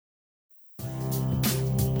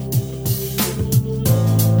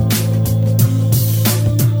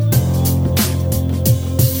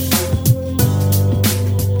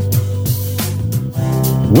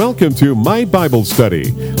Welcome to My Bible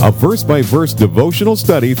Study, a verse-by-verse devotional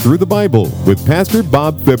study through the Bible with Pastor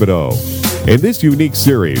Bob Thibodeau. In this unique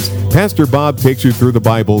series, Pastor Bob takes you through the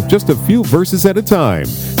Bible just a few verses at a time.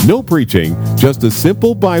 No preaching, just a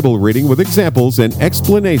simple Bible reading with examples and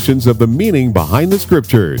explanations of the meaning behind the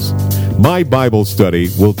Scriptures. My Bible Study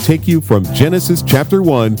will take you from Genesis chapter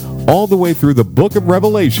 1 all the way through the book of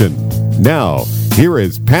Revelation. Now, here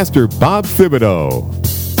is Pastor Bob Thibodeau.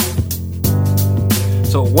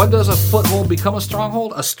 So what does a foothold become a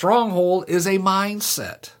stronghold? A stronghold is a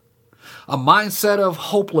mindset of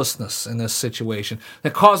hopelessness in this situation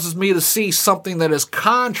that causes me to see something that is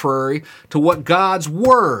contrary to what God's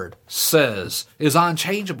Word says is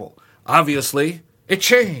unchangeable. Obviously, it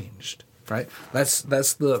changed, right? That's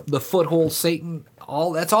the foothold Satan,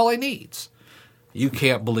 that's all he needs. You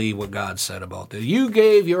can't believe what God said about this. You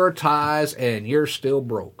gave your tithes and you're still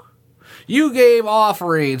broke. You gave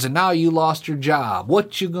offerings and now you lost your job.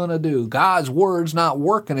 What you gonna do? God's word's not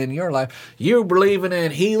working in your life. You're believing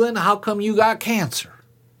in healing. How come you got cancer?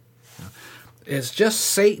 It's just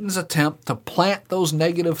Satan's attempt to plant those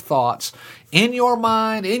negative thoughts in your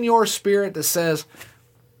mind, in your spirit that says,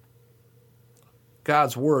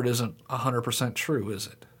 God's word isn't 100% true, is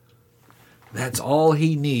it? That's all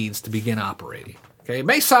he needs to begin operating. Okay, it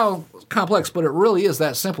may sound complex, but it really is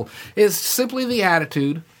that simple. It's simply the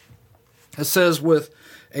attitude. It says with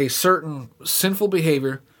a certain sinful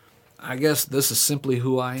behavior, I guess this is simply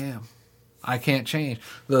who I am. I can't change.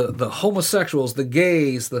 The homosexuals, the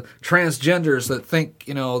gays, the transgenders that think,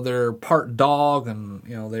 they're part dog and,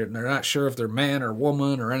 they're not sure if they're man or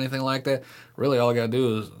woman or anything like that. Really all I got to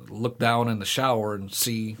do is look down in the shower and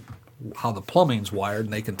see how the plumbing's wired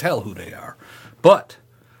and they can tell who they are. But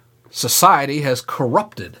society has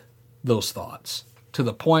corrupted those thoughts to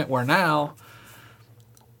the point where now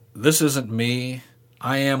this isn't me,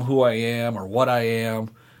 I am who I am or what I am,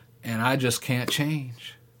 and I just can't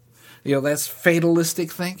change. That's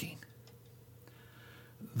fatalistic thinking.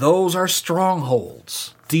 Those are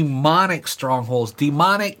strongholds, demonic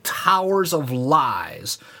towers of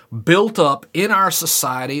lies built up in our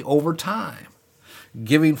society over time,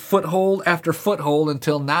 giving foothold after foothold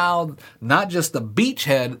until now not just the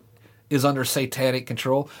beachhead is under satanic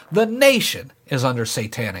control, the nation is under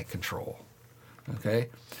satanic control. Okay?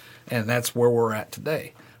 And that's where we're at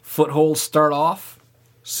today. Footholds start off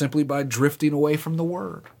simply by drifting away from the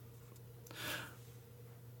Word.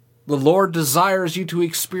 The Lord desires you to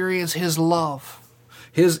experience His love,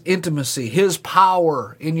 His intimacy, His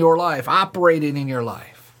power in your life, operating in your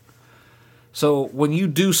life. So when you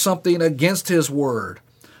do something against His Word,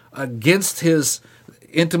 against His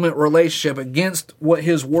intimate relationship, against what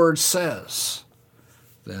His Word says,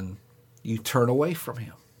 then you turn away from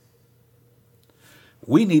Him.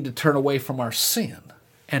 We need to turn away from our sin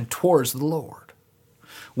and towards the Lord.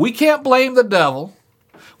 We can't blame the devil.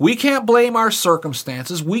 We can't blame our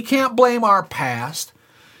circumstances. We can't blame our past.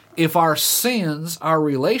 If our sins are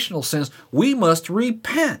relational sins, we must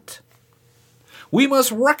repent. We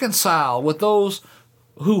must reconcile with those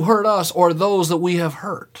who hurt us or those that we have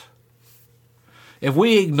hurt. If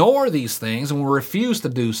we ignore these things and we refuse to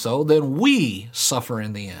do so, then we suffer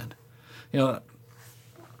in the end.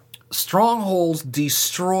 Strongholds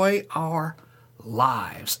destroy our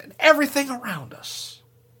lives and everything around us.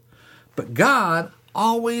 But God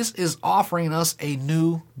always is offering us a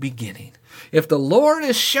new beginning. If the Lord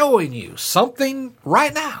is showing you something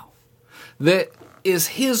right now that is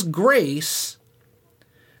His grace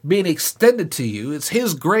being extended to you, it's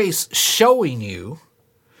His grace showing you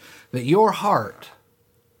that your heart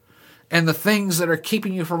and the things that are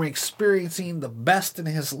keeping you from experiencing the best in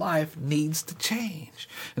His life needs to change.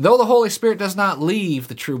 And though the Holy Spirit does not leave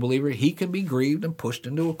the true believer, he can be grieved and pushed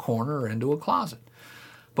into a corner or into a closet.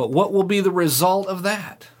 But what will be the result of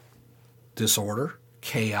that? Disorder,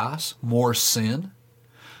 chaos, more sin.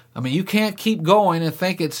 You can't keep going and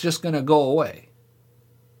think it's just going to go away.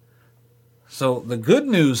 So the good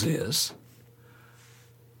news is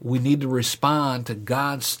we need to respond to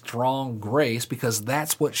God's strong grace because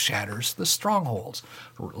that's what shatters the strongholds.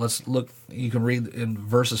 Let's look, you can read in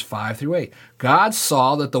verses 5 through 8. God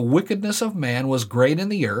saw that the wickedness of man was great in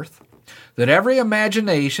the earth, that every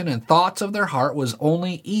imagination and thoughts of their heart was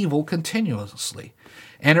only evil continuously.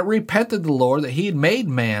 And it repented the Lord that He had made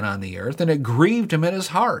man on the earth, and it grieved Him in His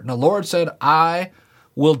heart. And the Lord said, I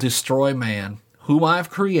will destroy man, whom I have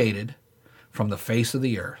created, from the face of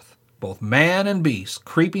the earth. Both man and beast,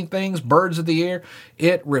 creeping things, birds of the air,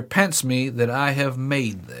 it repents me that I have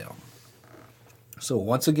made them. So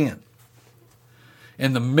once again,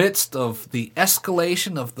 in the midst of the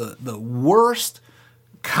escalation of the worst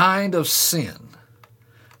kind of sin,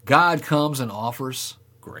 God comes and offers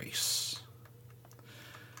grace.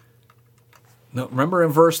 Now, remember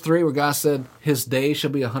in verse 3 where God said his days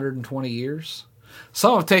shall be 120 years?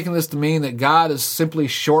 Some have taken this to mean that God is simply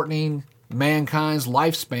shortening mankind's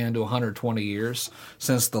lifespan to 120 years,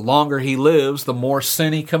 since the longer he lives, the more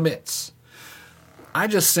sin he commits. I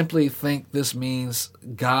just simply think this means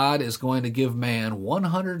God is going to give man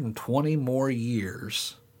 120 more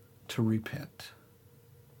years to repent.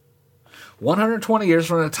 120 years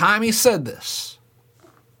from the time he said this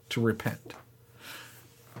to repent.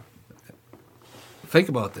 Think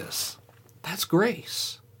about this. That's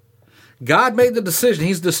grace. God made the decision.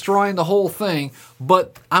 He's destroying the whole thing,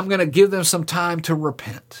 but I'm going to give them some time to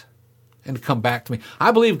repent and come back to me.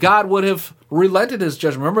 I believe God would have relented his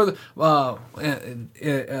judgment. Remember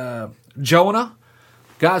Jonah?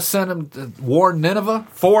 God sent him to warn Nineveh.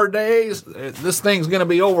 4 days, this thing's going to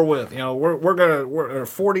be over with. We're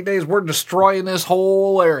 40 days, we're destroying this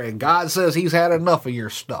whole area. God says he's had enough of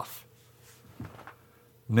your stuff.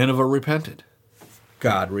 Nineveh repented.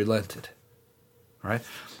 God relented. All right?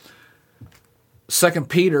 2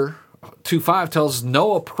 Peter 2:5 tells us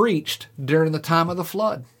Noah preached during the time of the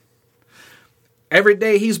flood. Every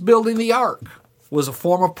day he's building the ark was a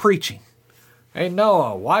form of preaching. Hey,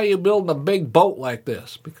 Noah, why are you building a big boat like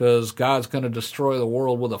this? Because God's going to destroy the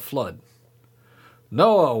world with a flood.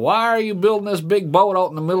 Noah, why are you building this big boat out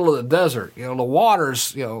in the middle of the desert? The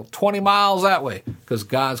water's 20 miles that way. Because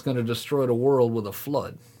God's going to destroy the world with a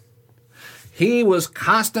flood. He was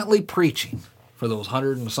constantly preaching for those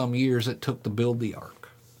 100 and some years it took to build the ark.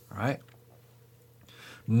 Right?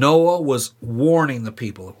 Noah was warning the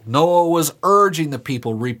people. Noah was urging the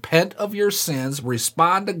people, repent of your sins,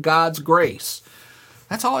 respond to God's grace.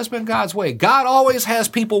 That's always been God's way. God always has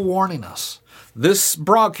people warning us. This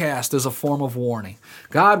broadcast is a form of warning.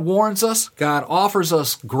 God warns us. God offers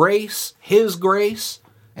us grace, his grace,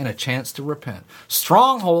 and a chance to repent.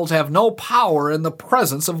 Strongholds have no power in the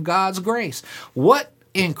presence of God's grace. What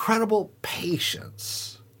incredible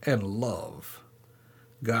patience and love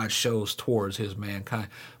God shows towards his mankind.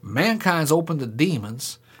 Mankind's open to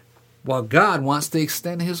demons, while God wants to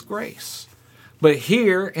extend his grace. But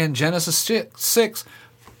here in Genesis 6,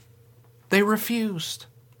 they refused.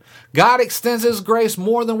 God extends his grace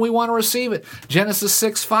more than we want to receive it. Genesis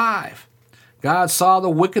 6:5. God saw the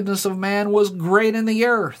wickedness of man was great in the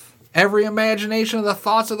earth. Every imagination of the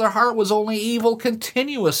thoughts of their heart was only evil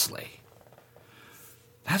continuously.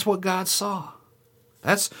 That's what God saw.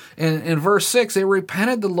 That's in verse 6, it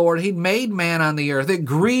repented the Lord. He made man on the earth. It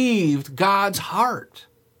grieved God's heart.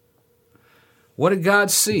 What did God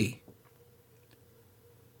see?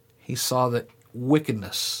 He saw the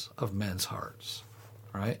wickedness of men's hearts.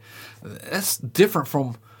 Right? That's different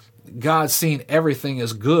from God seeing everything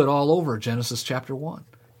as good all over Genesis chapter 1.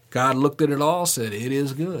 God looked at it all, said, it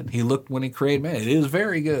is good. He looked when he created man. It is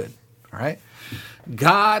very good. All right?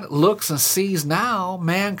 God looks and sees now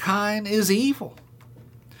mankind is evil.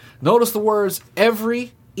 Notice the words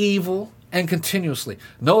every, evil, and continuously.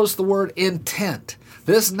 Notice the word intent.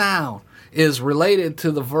 This noun is related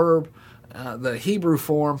to the verb, the Hebrew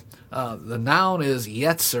form. The noun is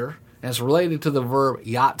yetzer, and it's related to the verb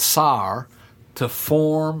yatsar, to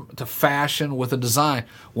form, to fashion with a design.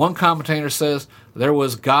 One commentator says there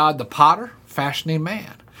was God the potter fashioning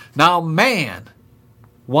man. Now man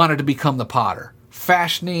wanted to become the potter,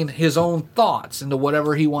 fashioning his own thoughts into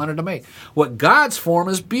whatever he wanted to make. What God's form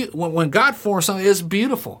is when God forms something, it's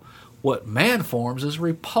beautiful. What man forms is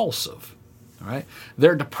repulsive. All right?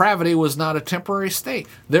 Their depravity was not a temporary state.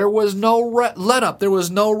 There was no let up. There was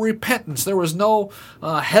no repentance. There was no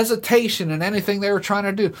hesitation in anything they were trying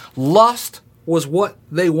to do. Lust was what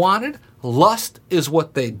they wanted. Lust is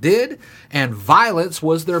what they did. And violence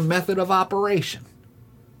was their method of operation.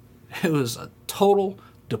 It was a total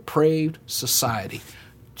depraved society,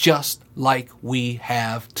 just like we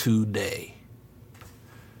have today.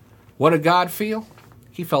 What did God feel?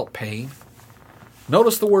 He felt pain.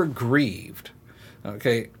 Notice the word grieved.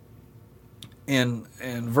 Okay, in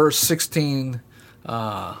verse 16,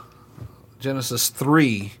 Genesis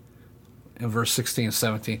 3, in verse 16 and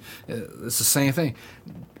 17, it's the same thing.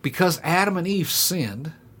 Because Adam and Eve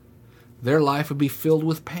sinned, their life would be filled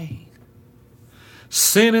with pain.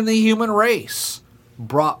 Sin in the human race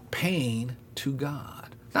brought pain to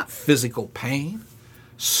God. Not physical pain,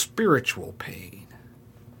 spiritual pain.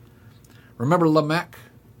 Remember Lamech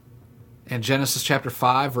in Genesis chapter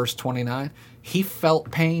 5, verse 29? He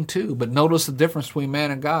felt pain too, but notice the difference between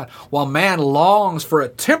man and God. While man longs for a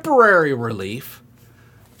temporary relief,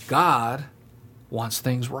 God wants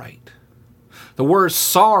things right. The word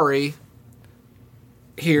sorry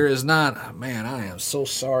here is not, man, I am so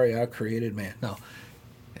sorry I created man. No,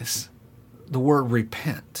 it's the word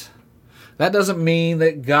repent. That doesn't mean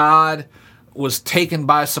that God was taken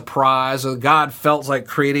by surprise or God felt like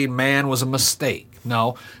creating man was a mistake.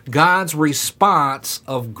 No, God's response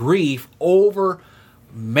of grief over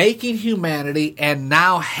making humanity and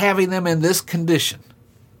now having them in this condition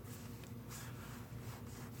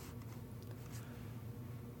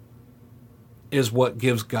is what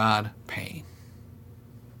gives God pain.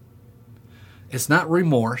 It's not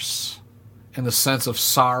remorse in the sense of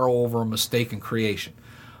sorrow over a mistaken creation.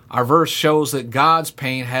 Our verse shows that God's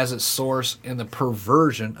pain has its source in the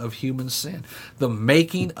perversion of human sin. The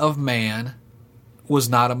making of man was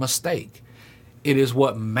not a mistake. It is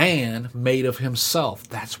what man made of himself.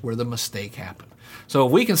 That's where the mistake happened. So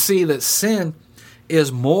if we can see that sin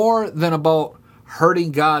is more than about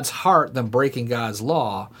hurting God's heart than breaking God's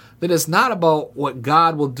law, that it's not about what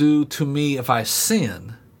God will do to me if I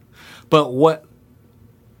sin, but what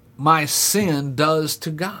my sin does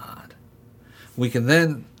to God. We can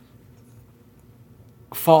then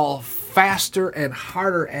fall faster and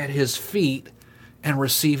harder at his feet and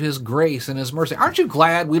receive his grace and his mercy. Aren't you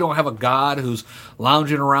glad we don't have a God who's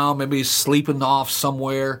lounging around, maybe sleeping off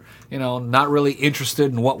somewhere, not really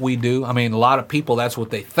interested in what we do? I mean, a lot of people, that's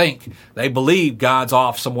what they think. They believe God's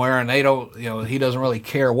off somewhere and they don't, he doesn't really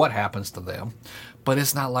care what happens to them. But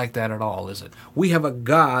it's not like that at all, is it? We have a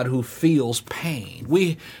God who feels pain.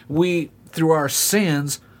 We through our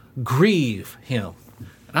sins, grieve him.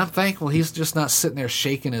 And I'm thankful he's just not sitting there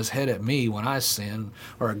shaking his head at me when I sin,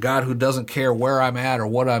 or a God who doesn't care where I'm at or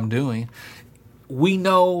what I'm doing. We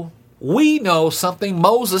know something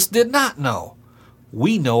Moses did not know.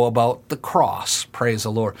 We know about the cross, praise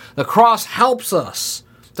the Lord. The cross helps us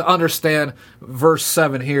to understand verse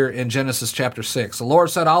 7 here in Genesis chapter 6. The Lord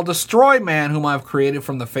said, I'll destroy man whom I've created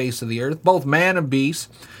from the face of the earth, both man and beast,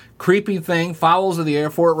 creeping thing, fowls of the air,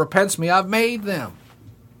 for it repents me, I've made them.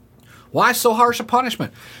 Why so harsh a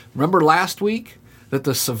punishment? Remember last week that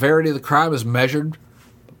the severity of the crime is measured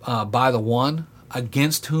by the one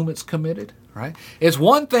against whom it's committed, right? It's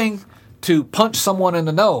one thing to punch someone in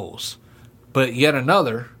the nose, but yet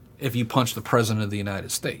another if you punch the President of the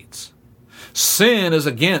United States. Sin is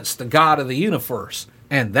against the God of the universe,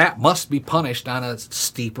 and that must be punished on a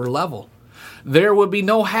steeper level. There would be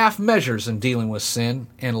no half measures in dealing with sin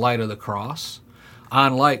in light of the cross,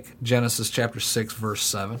 unlike Genesis chapter 6, verse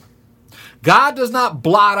 7. God does not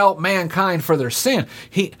blot out mankind for their sin,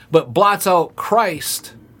 but blots out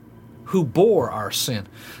Christ who bore our sin.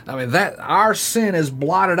 I mean, that our sin is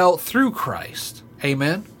blotted out through Christ.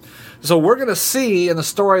 Amen? So we're going to see in the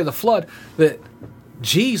story of the flood that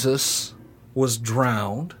Jesus was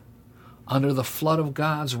drowned under the flood of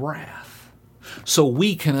God's wrath, so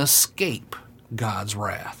we can escape God's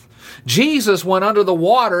wrath. Jesus went under the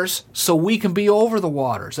waters so we can be over the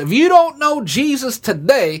waters. If you don't know Jesus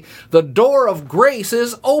today, the door of grace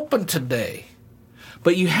is open today.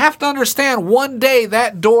 But you have to understand one day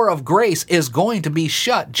that door of grace is going to be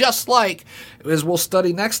shut, just like, as we'll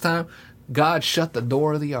study next time, God shut the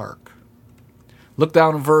door of the ark. Look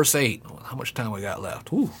down in verse 8. How much time we got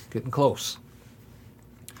left? Ooh, getting close.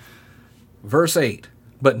 Verse 8.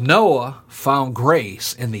 But Noah found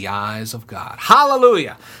grace in the eyes of God.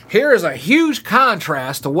 Hallelujah. Here is a huge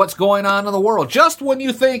contrast to what's going on in the world. Just when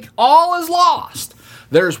you think all is lost,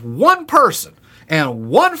 there's one person and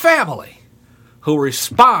one family who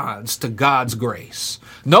responds to God's grace.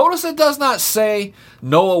 Notice it does not say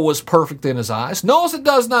Noah was perfect in his eyes. Notice it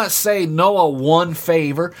does not say Noah won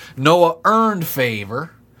favor, Noah earned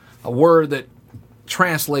favor, a word that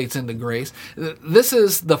translates into grace. This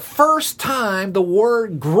is the first time the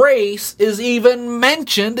word grace is even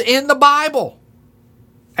mentioned in the Bible.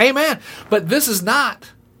 Amen. But this is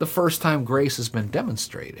not the first time grace has been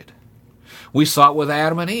demonstrated. We saw it with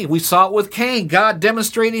Adam and Eve. We saw it with Cain. God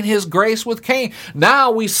demonstrating his grace with Cain.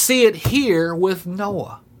 Now we see it here with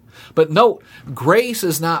Noah. But note, grace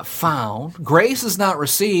is not found. Grace is not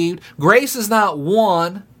received. Grace is not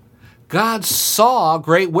won. God saw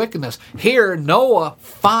great wickedness. Here, Noah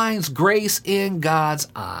finds grace in God's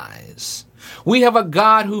eyes. We have a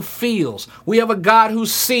God who feels. We have a God who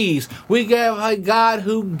sees. We have a God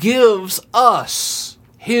who gives us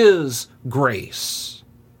his grace.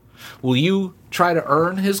 Will you try to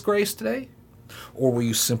earn his grace today? Or will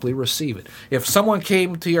you simply receive it? If someone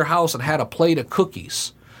came to your house and had a plate of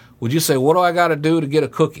cookies, would you say, what do I got to do to get a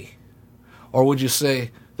cookie? Or would you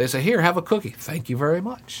say, they say, here, have a cookie. Thank you very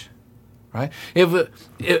much. Right? If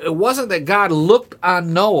it wasn't that God looked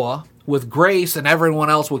on Noah with grace and everyone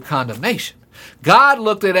else with condemnation. God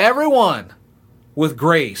looked at everyone with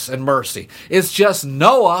grace and mercy. It's just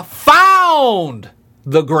Noah found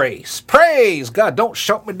the grace. Praise God. Don't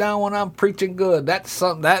shut me down when I'm preaching good. That's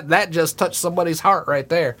something that just touched somebody's heart right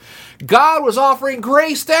there. God was offering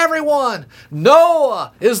grace to everyone.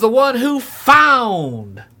 Noah is the one who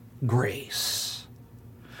found grace.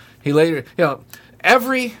 He later,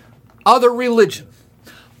 every other religion,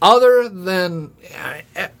 other than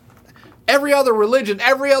every other religion,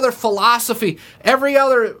 every other philosophy, every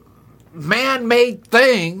other man-made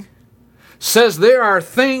thing says there are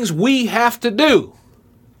things we have to do.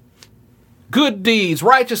 Good deeds,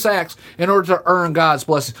 righteous acts, in order to earn God's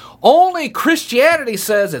blessings. Only Christianity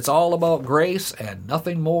says it's all about grace and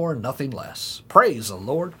nothing more, nothing less. Praise the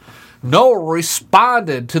Lord. Noah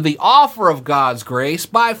responded to the offer of God's grace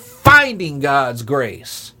by finding God's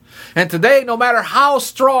grace. And today, no matter how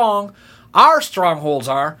strong our strongholds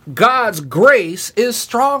are, God's grace is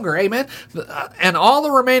stronger. Amen? And all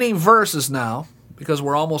the remaining verses now, because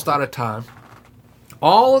we're almost out of time,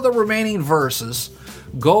 all of the remaining verses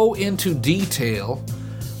go into detail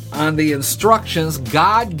on the instructions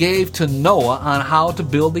God gave to Noah on how to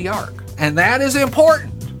build the ark. And that is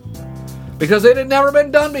important because it had never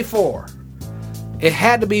been done before. It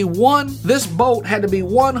had to be this boat had to be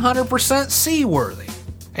 100% seaworthy.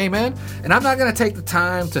 Amen? And I'm not going to take the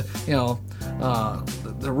time to,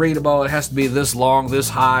 to read about it has to be this long, this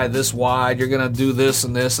high, this wide, you're going to do this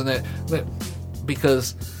and that,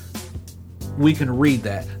 because we can read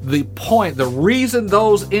that. The reason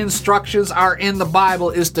those instructions are in the Bible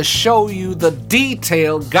is to show you the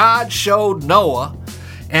detail God showed Noah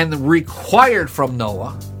and required from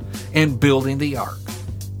Noah in building the ark.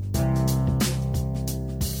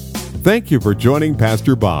 Thank you for joining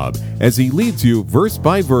Pastor Bob as he leads you verse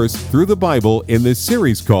by verse through the Bible in this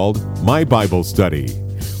series called My Bible Study.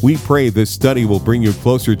 We pray this study will bring you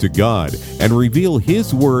closer to God and reveal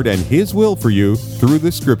His Word and His will for you through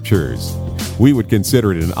the Scriptures. We would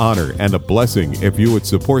consider it an honor and a blessing if you would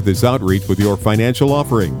support this outreach with your financial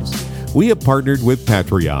offerings. We have partnered with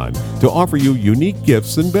Patreon to offer you unique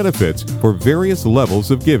gifts and benefits for various levels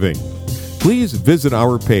of giving. Please visit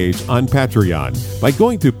our page on Patreon by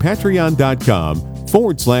going to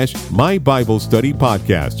patreon.com/My Bible Study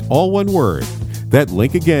Podcast, all one word. That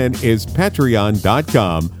link again is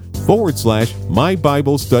patreon.com/My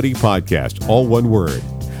Bible Study Podcast, all one word.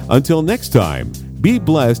 Until next time, be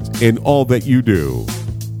blessed in all that you do.